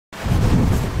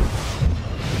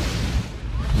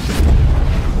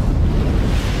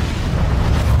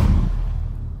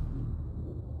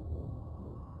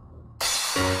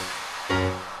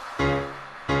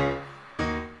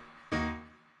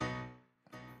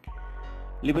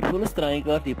Liverpool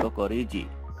striker Divock Origi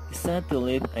is set to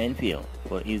leave Anfield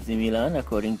for AC Milan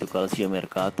according to Calcio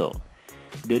Mercato.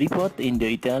 The report in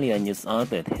the Italian news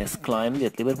outlet has claimed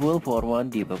that Liverpool forward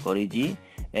Divock Origi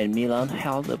and Milan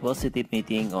held a positive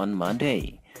meeting on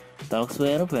Monday. Talks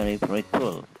were very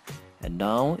fruitful, and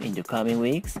now in the coming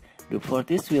weeks, the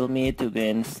parties will meet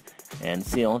again and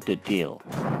seal the deal.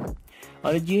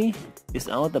 Origi is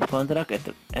out of contract at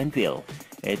Anfield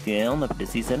at the end of the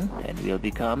season and will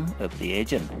become a free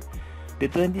agent. The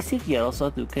 26-year-old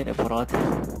sought to get abroad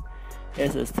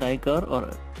as a striker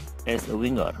or as a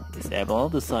winger is able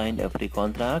to sign a free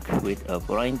contract with a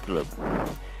foreign club.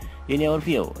 In our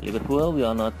view, Liverpool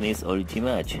will not miss Origi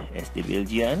much as the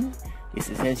Belgian is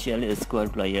essentially a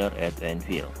squad player at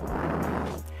Anfield.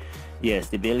 Yes,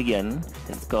 the Belgian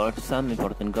has scored some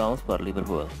important goals for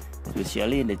Liverpool,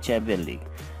 especially in the Champions League,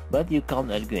 but you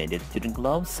can't argue that Jurgen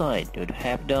Klopp's side would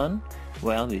have done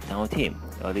well without him.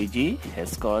 Origi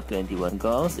has scored 21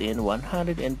 goals in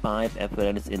 105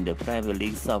 appearances in the Premier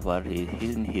League so far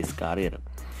in his career.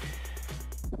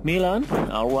 Milan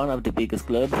are one of the biggest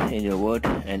clubs in the world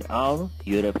and are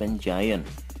European giant.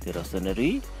 The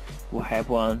Rossoneri, who have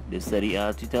won the Serie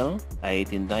A title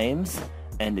 18 times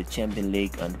and the Champions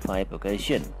League on 5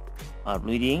 occasions, are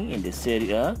leading in the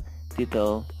Serie A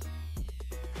title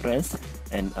race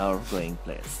and are going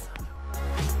place.